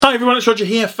Hi everyone, it's Roger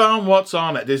here from What's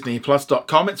On at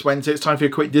DisneyPlus.com. It's Wednesday, it's time for a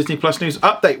quick Disney Plus news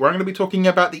update where I'm going to be talking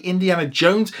about the Indiana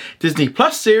Jones Disney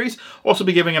Plus series, also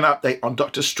be giving an update on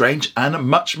Doctor Strange and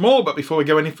much more. But before we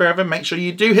go any further, make sure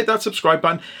you do hit that subscribe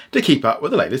button to keep up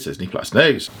with the latest Disney Plus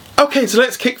news. Okay, so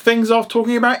let's kick things off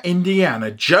talking about Indiana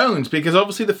Jones, because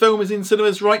obviously the film is in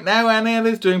cinemas right now and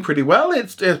it is doing pretty well.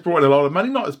 It's brought in a lot of money,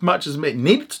 not as much as it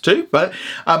needed to, but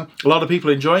a lot of people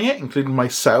enjoying it, including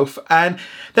myself. And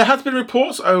there has been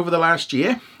reports over the last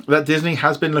year that Disney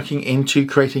has been looking into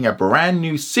creating a brand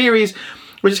new series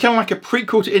which is kind of like a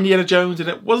prequel to Indiana Jones, and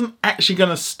it wasn't actually going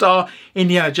to star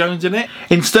Indiana Jones in it.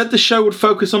 Instead, the show would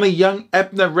focus on a young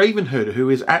Edna Ravenhood, who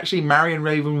is actually Marion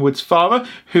Ravenwood's father,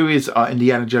 who is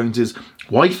Indiana Jones's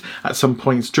wife at some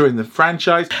points during the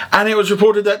franchise. And it was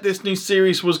reported that this new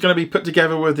series was going to be put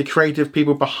together with the creative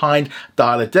people behind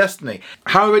Dial of Destiny.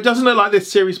 However, it doesn't look like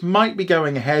this series might be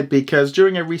going ahead, because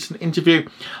during a recent interview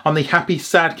on the Happy,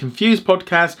 Sad, Confused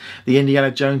podcast, the Indiana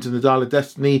Jones and the Dial of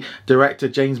Destiny director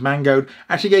James Mangold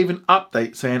actually gave an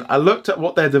update saying, "I looked at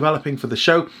what they're developing for the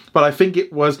show, but I think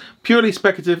it was purely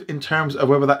speculative in terms of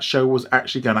whether that show was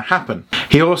actually going to happen."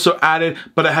 He also added,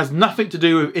 "But it has nothing to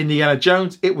do with Indiana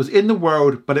Jones. It was in the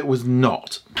world, but it was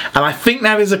not." And I think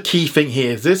that is a key thing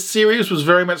here. This series was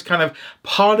very much kind of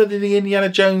part of the Indiana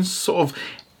Jones sort of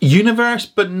universe,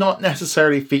 but not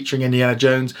necessarily featuring Indiana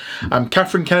Jones.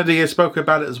 Catherine Kennedy has spoken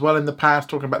about it as well in the past,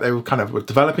 talking about they were kind of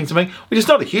developing something, which is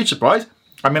not a huge surprise.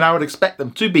 I mean, I would expect them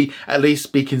to be at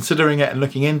least be considering it and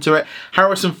looking into it.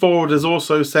 Harrison Ford has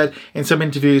also said in some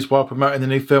interviews while promoting the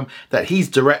new film that he's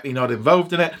directly not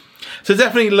involved in it. So it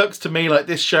definitely looks to me like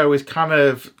this show is kind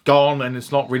of gone and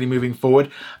it's not really moving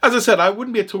forward. As I said, I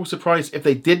wouldn't be at all surprised if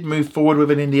they did move forward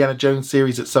with an Indiana Jones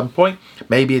series at some point,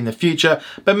 maybe in the future,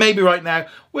 but maybe right now,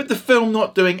 with the film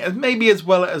not doing as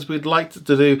well as we'd like to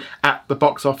do at the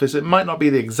box office, it might not be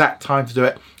the exact time to do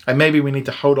it, and maybe we need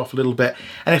to hold off a little bit.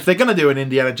 And if they're going to do an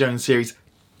Indiana Jones series,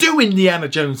 do Indiana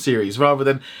Jones series rather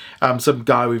than some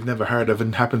guy we've never heard of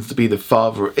and happens to be the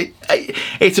father.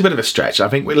 It's a bit of a stretch. I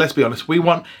think, let's be honest, we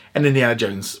want an Indiana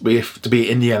Jones to be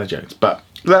Indiana Jones, but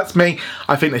that's me.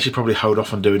 I think they should probably hold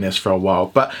off on doing this for a while.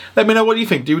 But let me know what you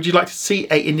think. Would you like to see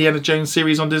a Indiana Jones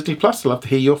series on Disney Plus? I'd love to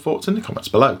hear your thoughts in the comments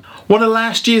below. One of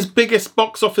last year's biggest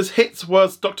box office hits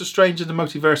was Doctor Strange in the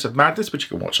Multiverse of Madness, which you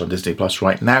can watch on Disney Plus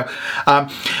right now.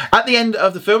 At the end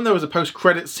of the film, there was a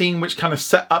post-credit scene which kind of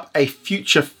set up a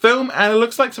future film, and it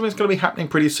looks like something's going to be happening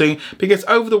pretty soon, because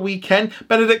over the weekend,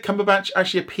 Benedict Cumberbatch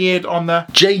actually appeared on the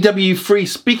JW Free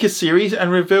Speaker series and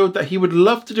revealed that he would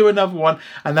love to do another one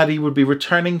and that he would be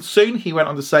returning soon. He went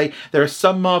on to say there are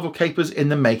some Marvel capers in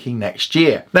the making next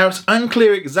year. Now, it's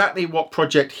unclear exactly what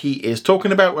project he is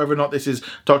talking about, whether or not this is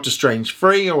Doctor Strange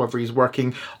 3 or whether he's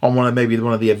working on one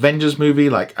of the Avengers movie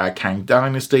like Kang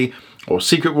Dynasty or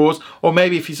Secret Wars, or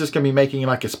maybe if he's just going to be making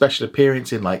like a special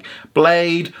appearance in like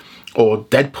Blade or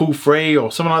Deadpool 3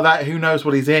 or something like that. Who knows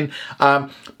what he's in. But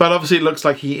obviously it looks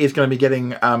like he is going to be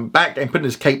getting back and putting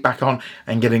his cape back on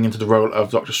and getting into the role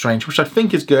of Doctor Strange, which I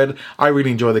think is good. I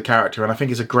really enjoy the character, and I think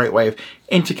it's a great way of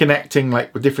interconnecting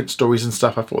like with different stories and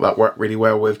stuff. I thought that worked really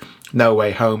well with No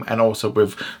Way Home and also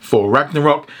with Thor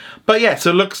Ragnarok. But yeah,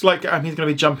 so it looks like he's going to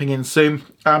be jumping in soon.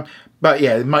 But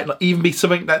yeah, it might not even be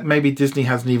something that maybe Disney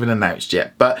hasn't even announced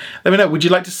yet. But let me know, would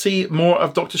you like to see more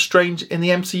of Doctor Strange in the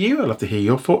MCU? I'd love to hear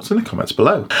your thoughts in the comments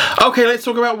below. Okay, let's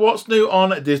talk about what's new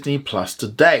on Disney Plus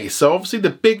today. So obviously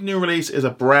the big new release is a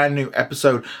brand new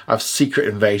episode of Secret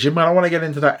Invasion, but I want to get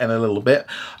into that in a little bit.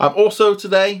 Also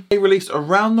today, they released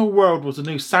Around the World was a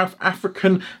new South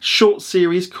African short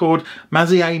series called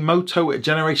Maziai Moto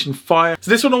Generation Fire. So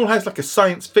this one all has like a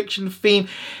science fiction theme.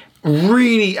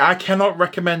 Really, I cannot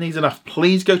recommend these enough.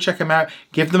 Please go check them out.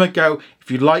 Give them a go. If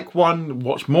you like one,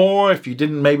 watch more. If you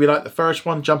didn't maybe like the first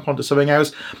one, jump onto something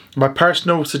else. My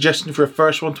personal suggestion for a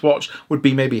first one to watch would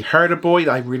be maybe Herder Boy.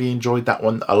 I really enjoyed that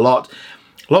one a lot.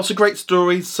 Lots of great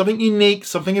stories, something unique,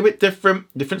 something a bit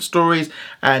different stories.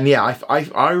 And yeah,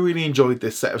 I really enjoyed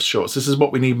this set of shorts. This is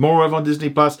what we need more of on Disney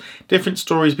Plus. Different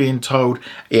stories being told.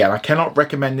 Yeah, and I cannot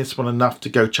recommend this one enough to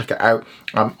go check it out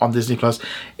on Disney Plus.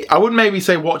 I wouldn't maybe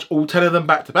say watch all 10 of them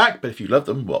back to back, but if you love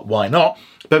them, well, why not?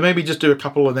 But maybe just do a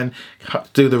couple and then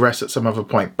do the rest at some other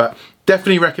point. But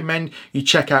definitely recommend you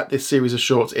check out this series of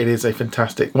shorts. It is a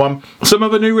fantastic one. Some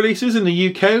other new releases in the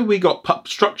UK, we got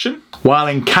Pupstruction. While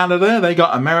in Canada, they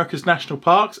got America's National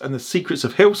Parks and the Secrets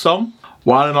of Hillsong.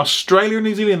 While in Australia and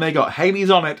New Zealand, they got Haley's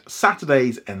on It,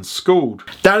 Saturdays and Schooled.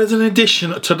 That is in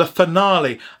addition to the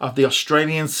finale of the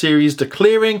Australian series, The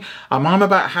Clearing. I'm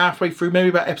about halfway through, maybe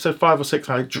about episode 5 or 6.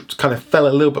 I kind of fell a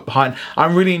little bit behind.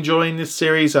 I'm really enjoying this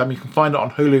series. You can find it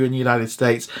on Hulu in the United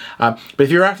States. But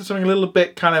if you're after something a little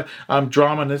bit kind of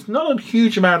drama, and there's not a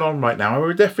huge amount on right now, I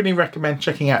would definitely recommend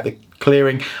checking out The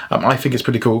Clearing. I think it's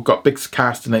pretty cool. Got big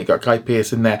cast in it, got Guy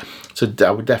Pearce in there, so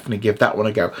I would definitely give that one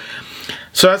a go.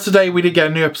 So as today we did get a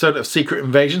new episode of Secret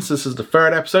Invasion, so this is the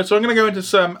 3rd episode, so I'm going to go into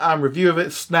some review of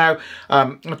it now.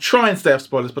 I'll try and stay off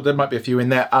spoilers, but there might be a few in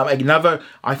there.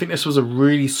 I think this was a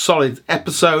really solid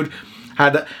episode.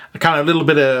 Had a kind of little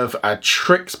bit of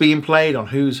tricks being played on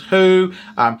who's who.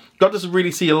 Got to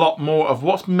really see a lot more of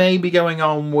what's maybe going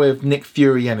on with Nick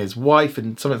Fury and his wife,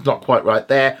 and something's not quite right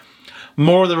there.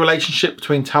 More of the relationship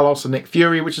between Talos and Nick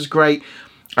Fury, which is great.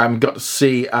 Got to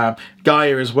see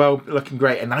Gaia as well, looking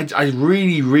great, and I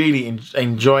really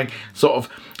enjoying sort of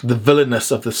the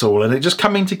villainous of this all, and it just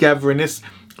coming together in this.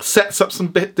 Sets up some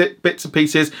bits and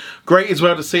pieces. Great as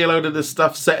well to see a load of this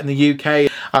stuff set in the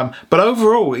UK. But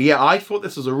overall, yeah, I thought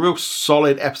this was a real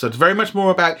solid episode. Very much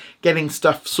more about getting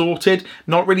stuff sorted.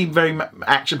 Not really very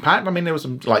action-packed. I mean, there was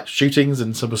some like shootings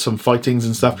and some fightings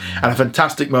and stuff. And a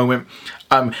fantastic moment,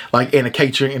 like in a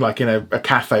catering, like in a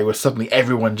cafe, where suddenly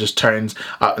everyone just turns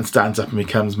up and stands up and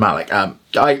becomes Malik.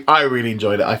 I really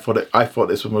enjoyed it. I thought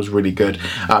this one was really good.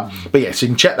 But yeah, so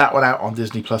you can check that one out on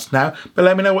Disney Plus now. But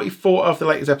let me know what you thought of the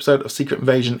latest episode of Secret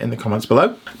Invasion in the comments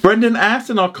below. Brendan asked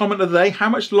in our comment of the day, how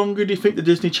much longer do you think the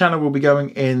Disney Channel will be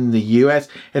going in the US?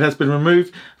 It has been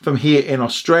removed from here in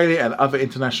Australia and other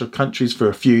international countries for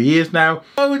a few years now.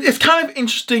 So it's kind of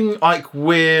interesting, like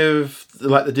with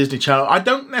like the Disney Channel. I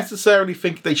don't necessarily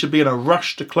think they should be in a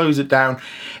rush to close it down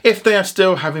if they are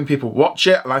still having people watch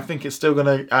it, and I think it's still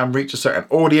going to reach a certain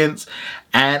audience,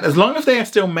 and as long as they are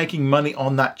still making money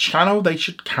on that channel, they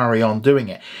should carry on doing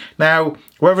it. Now,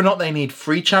 whether or not they need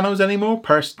free channels anymore,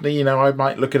 personally, I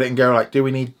might look at it and go like, do we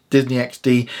need Disney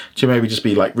XD to maybe just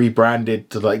be like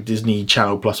rebranded to like Disney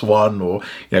Channel Plus One, or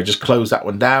just close that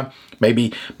one down,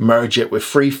 maybe merge it with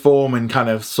Freeform and kind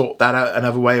of sort that out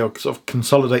another way, or sort of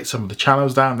consolidate some of the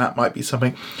channels down. That might be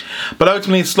something. But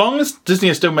ultimately, as long as Disney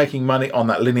is still making money on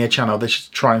that linear channel, they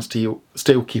should try and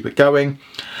still keep it going.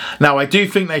 Now, I do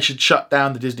think they should shut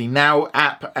down the Disney Now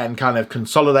app and kind of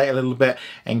consolidate a little bit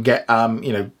and get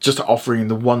just offering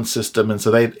the one system, and so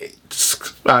they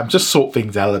just sort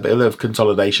things out a little bit. A little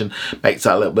consolidation makes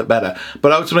that a little bit better.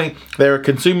 But ultimately, there are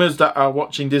consumers that are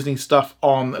watching Disney stuff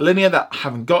on linear that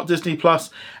haven't got Disney Plus,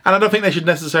 and I don't think they should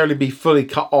necessarily be fully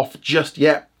cut off just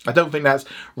yet. I don't think that's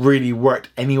really worked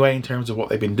anyway in terms of what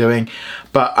they've been doing.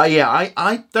 But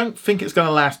I don't think it's going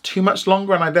to last too much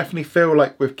longer, and I definitely feel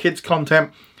like with kids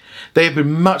content, they have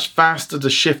been much faster to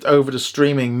shift over to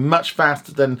streaming, much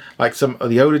faster than like some of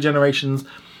the older generations.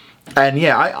 And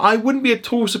yeah, I wouldn't be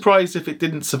at all surprised if it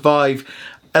didn't survive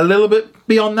a little bit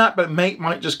beyond that, but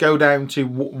might just go down to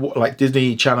like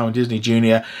Disney Channel and Disney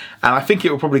Junior, and I think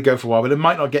it will probably go for a while, but it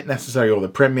might not get necessarily all the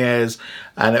premieres,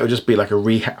 and it would just be like a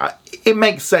rehab. It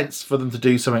makes sense for them to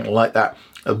do something like that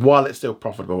while it's still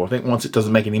profitable. I think once it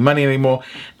doesn't make any money anymore,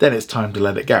 then it's time to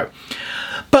let it go.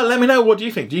 But let me know, what do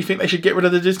you think? Do you think they should get rid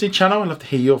of the Disney Channel? I'd love to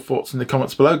hear your thoughts in the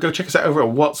comments below. Go check us out over at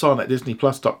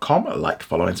whatsonatdisneyplus.com. Like,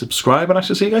 follow and subscribe, and I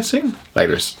shall see you guys soon.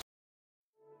 Laters.